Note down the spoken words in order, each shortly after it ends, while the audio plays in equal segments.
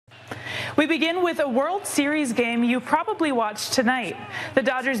We begin with a World Series game you probably watched tonight. The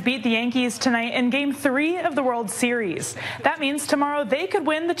Dodgers beat the Yankees tonight in Game 3 of the World Series. That means tomorrow they could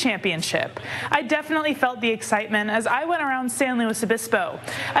win the championship. I definitely felt the excitement as I went around San Luis Obispo.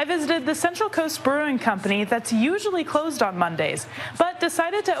 I visited the Central Coast Brewing Company that's usually closed on Mondays, but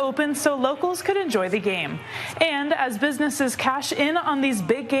decided to open so locals could enjoy the game. And as businesses cash in on these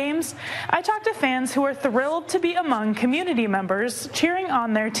big games, I talked to fans who are thrilled to be among community members cheering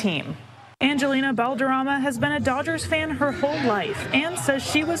on their team. Angelina Balderrama has been a Dodgers fan her whole life and says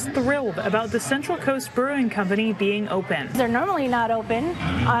she was thrilled about the Central Coast Brewing Company being open. They're normally not open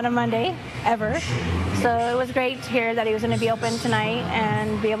on a Monday, ever. So it was great to hear that he was going to be open tonight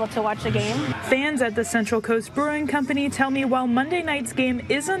and be able to watch the game. Fans at the Central Coast Brewing Company tell me while Monday night's game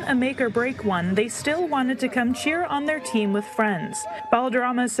isn't a make or break one, they still wanted to come cheer on their team with friends.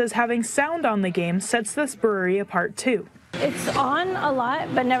 Balderrama says having sound on the game sets this brewery apart too. It's on a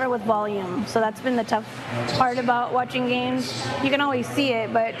lot, but never with volume. So that's been the tough part about watching games. You can always see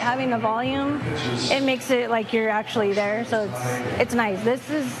it, but having the volume, it makes it like you're actually there. So it's nice. This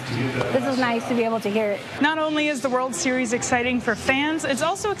is nice to be able to hear it. Not only is the World Series exciting for fans, it's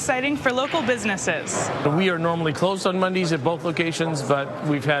also exciting for local businesses. We are normally closed on Mondays at both locations, but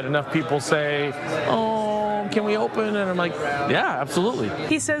we've had enough people say, "Oh, can we open?" And I'm like, yeah, absolutely.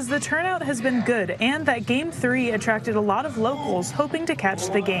 He says the turnout has been good and that Game 3 attracted a lot of locals hoping to catch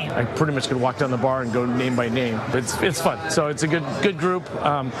the game. I pretty much could walk down the bar and go name by name. It's fun. So it's a good group.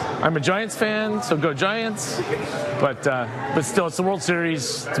 I'm a Giants fan, so go Giants. But still, it's the World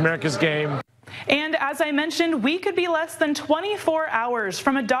Series. It's America's game. And as I mentioned, we could be less than 24 hours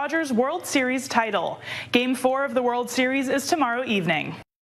from a Dodgers World Series title. Game 4 of the World Series is tomorrow evening.